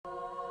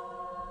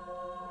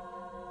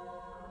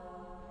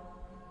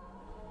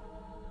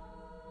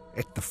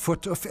At the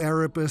foot of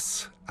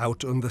Erebus,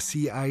 out on the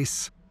sea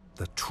ice,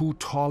 the two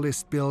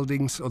tallest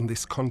buildings on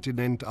this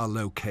continent are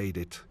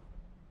located.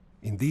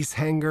 In these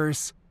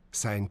hangars,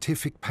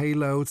 scientific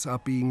payloads are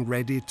being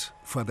readied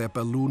for their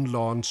balloon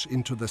launch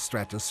into the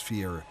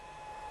stratosphere.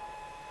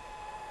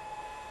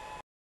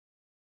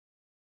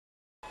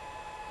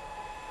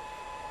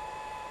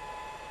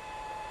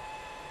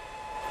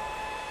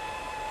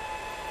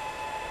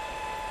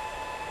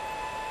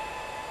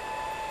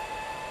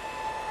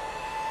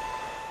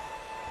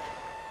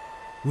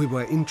 We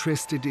were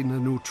interested in a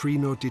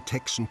neutrino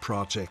detection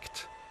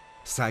project.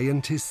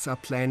 Scientists are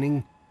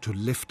planning to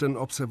lift an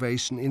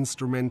observation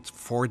instrument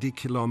 40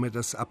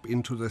 kilometers up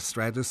into the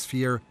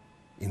stratosphere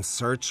in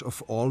search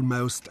of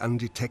almost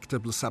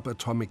undetectable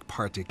subatomic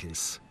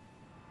particles.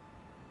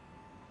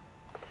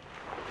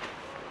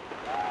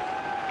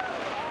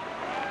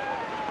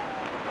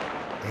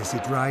 As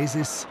it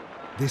rises,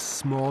 this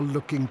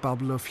small-looking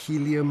bubble of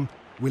helium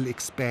will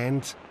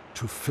expand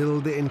to fill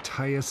the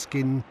entire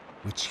skin,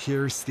 which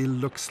here still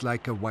looks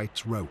like a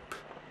white rope.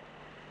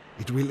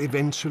 It will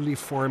eventually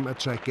form a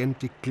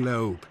gigantic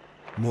globe,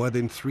 more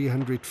than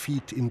 300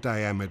 feet in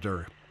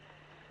diameter.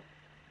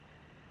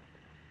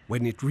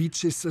 When it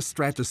reaches the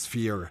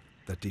stratosphere,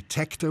 the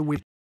detector will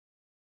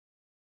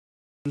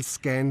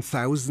scan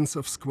thousands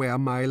of square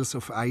miles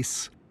of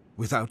ice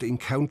without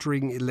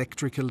encountering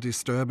electrical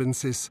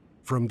disturbances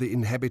from the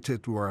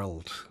inhabited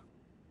world.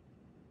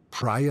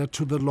 Prior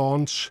to the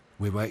launch,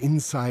 we were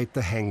inside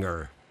the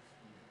hangar.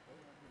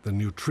 The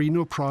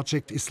Neutrino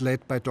project is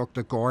led by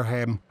Dr.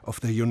 Gorham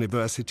of the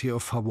University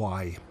of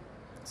Hawaii.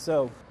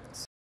 So,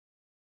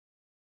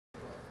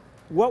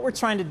 what we're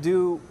trying to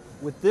do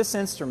with this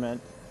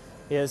instrument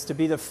is to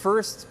be the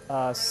first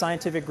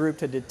scientific group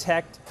to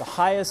detect the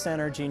highest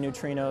energy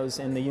neutrinos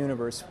in the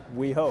universe,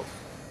 we hope.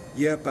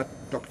 Yeah, but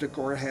Dr.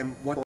 Gorham,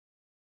 what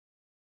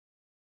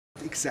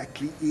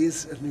exactly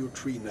is a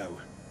neutrino?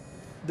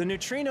 The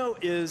neutrino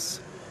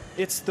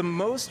it's the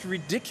most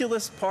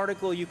ridiculous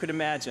particle you could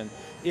imagine.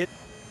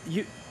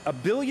 A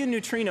billion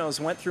neutrinos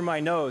went through my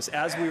nose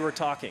as we were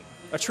talking.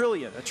 A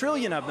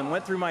trillion of them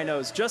went through my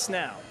nose just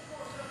now.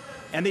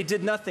 And they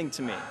did nothing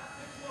to me.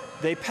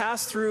 They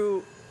passed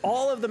through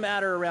all of the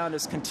matter around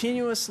us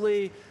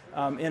continuously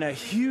in a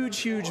huge,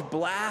 huge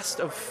blast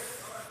of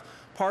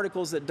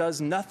particles that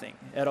does nothing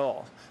at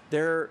all.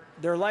 They're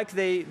like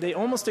they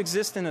almost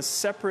exist in a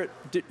separate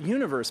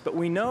universe, but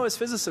we know as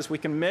physicists we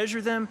can measure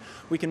them,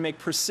 we can make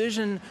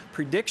precision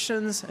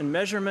predictions and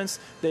measurements.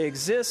 They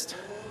exist,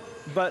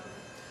 but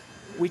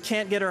we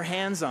can't get our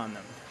hands on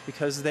them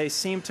because they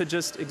seem to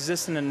just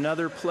exist in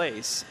another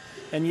place.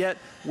 And yet,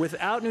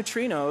 without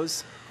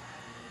neutrinos,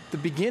 the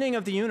beginning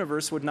of the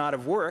universe would not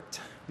have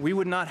worked. We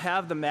would not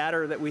have the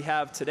matter that we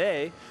have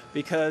today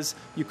because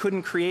you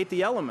couldn't create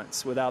the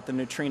elements without the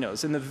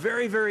neutrinos. In the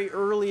very, very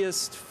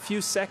earliest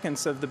few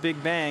seconds of the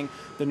Big Bang,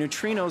 the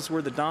neutrinos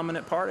were the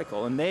dominant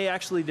particle, and they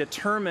actually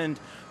determined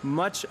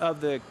much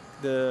of the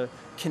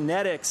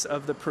kinetics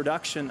of the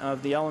production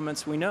of the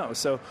elements we know.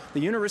 So the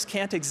universe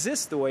can't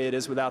exist the way it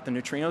is without the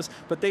neutrinos,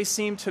 but they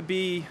seem to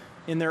be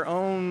in their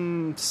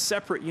own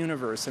separate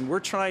universe, and we're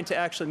trying to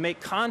actually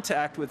make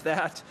contact with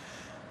that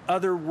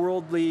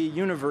otherworldly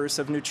universe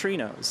of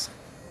neutrinos.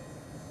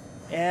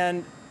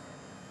 And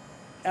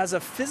as a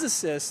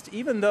physicist,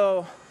 even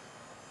though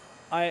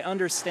I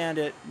understand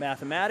it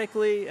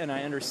mathematically and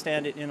I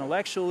understand it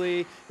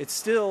intellectually, it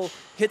still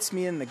hits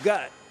me in the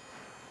gut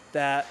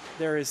that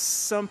there is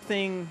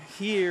something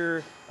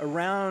here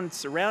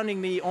surrounding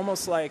me,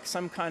 almost like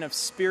some kind of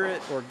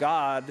spirit or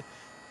God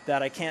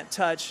that I can't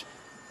touch,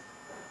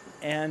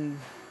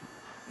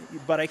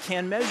 but I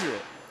can measure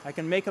it. I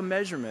can make a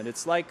measurement.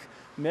 It's like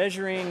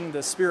measuring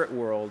the spirit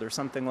world or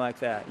something like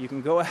that. You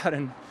can go out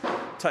and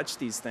touch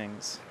these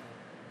things.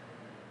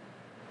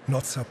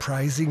 Not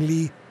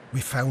surprisingly,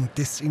 we found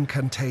this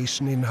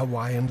incantation in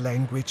Hawaiian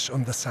language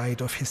on the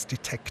side of his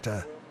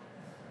detector.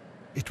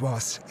 It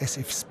was as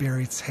if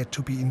spirits had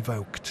to be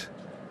invoked.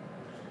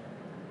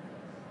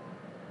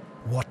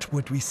 What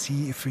would we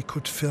see if we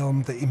could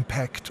film the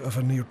impact of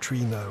a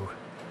neutrino?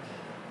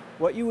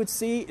 What you would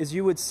see is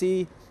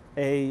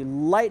a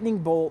lightning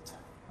bolt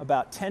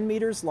about 10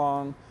 meters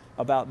long,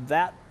 about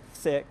that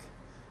thick,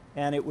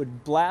 and it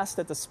would blast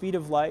at the speed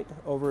of light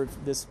over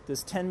this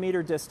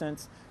 10-meter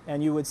distance,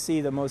 and you would see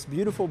the most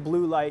beautiful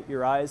blue light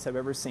your eyes have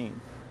ever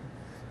seen.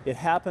 It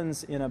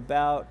happens in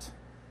about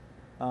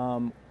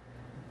the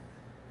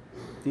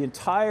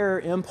entire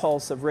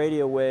impulse of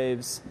radio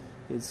waves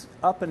is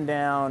up and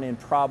down in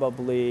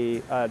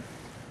probably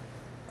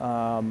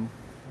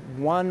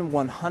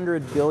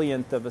 1/100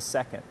 billionth of a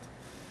second.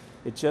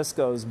 It just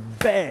goes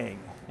bang,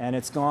 and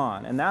it's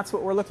gone. And that's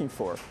what we're looking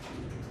for.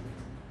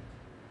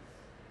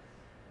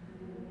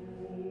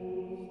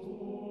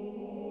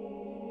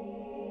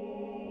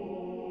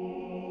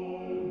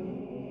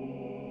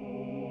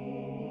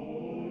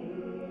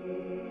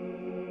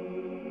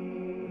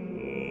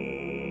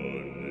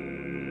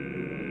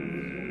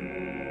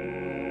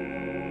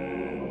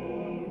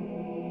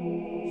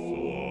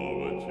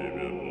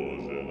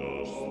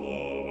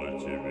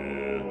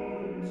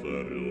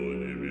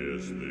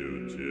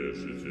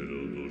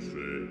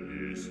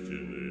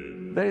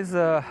 There is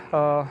a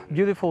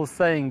beautiful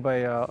saying by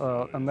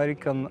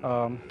American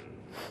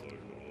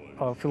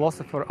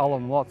philosopher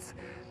Alan Watts,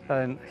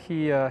 and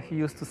he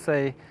used to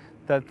say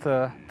that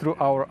through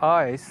our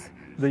eyes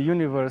the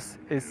universe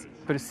is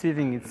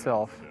perceiving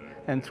itself,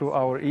 and through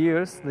our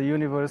ears the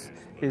universe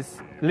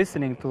is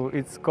listening to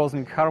its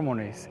cosmic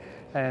harmonies,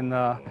 and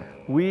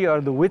we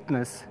are the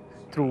witness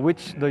through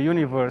which the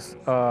universe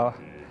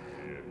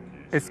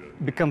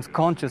becomes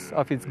conscious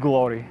of its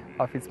glory,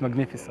 of its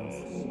magnificence.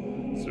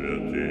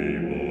 Святый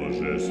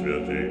Боже,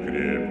 святый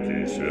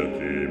крепкий,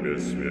 святый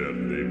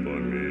бессмертный,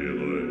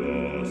 помилуй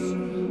нас.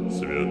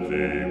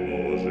 Святый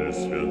Боже,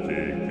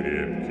 святый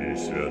крепкий,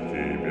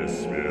 святый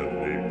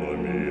бессмертный,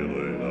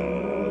 помилуй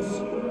нас.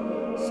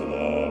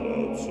 Слава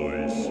Отцу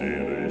и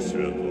Сыну и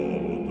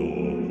Святому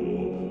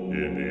Духу, и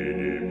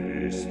ныне и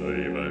присно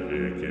и во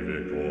веки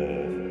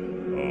веков.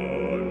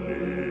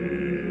 Аминь.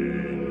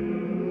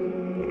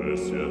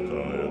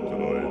 Пресвятая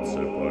Троица,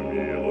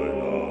 помилуй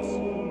нас.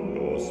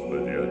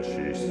 Господи,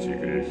 очисти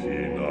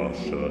грехи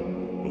наши,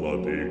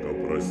 Владыко,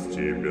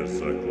 прости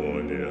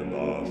беззаконие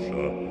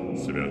наше,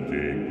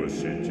 святых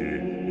посети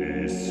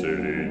и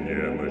исцели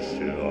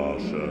немощи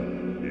наши,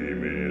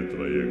 имени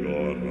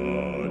Твоего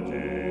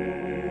ради.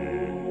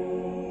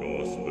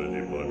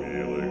 Господи,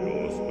 помилуй,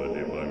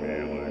 Господи,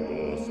 помилуй,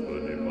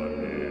 Господи,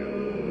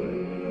 помилуй.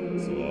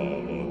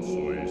 Слава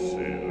Отцу и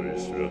Сыну и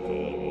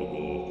Святому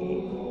Духу,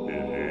 и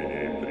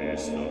ныне и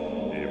присно,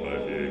 и во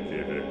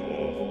веки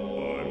веков.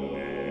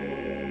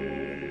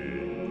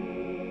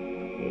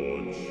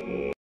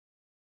 Отче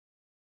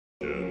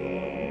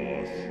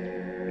наш,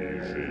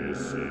 иже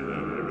еси на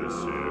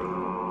небесех,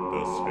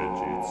 да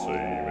святится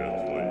имя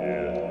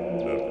Твое,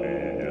 да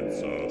приидет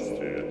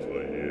царствие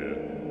Твое,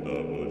 да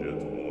будет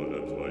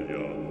воля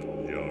Твоя,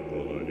 яко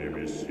на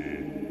небеси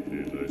и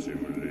на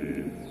земли.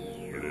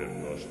 Хлеб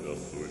наш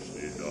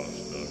насущный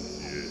дашь нам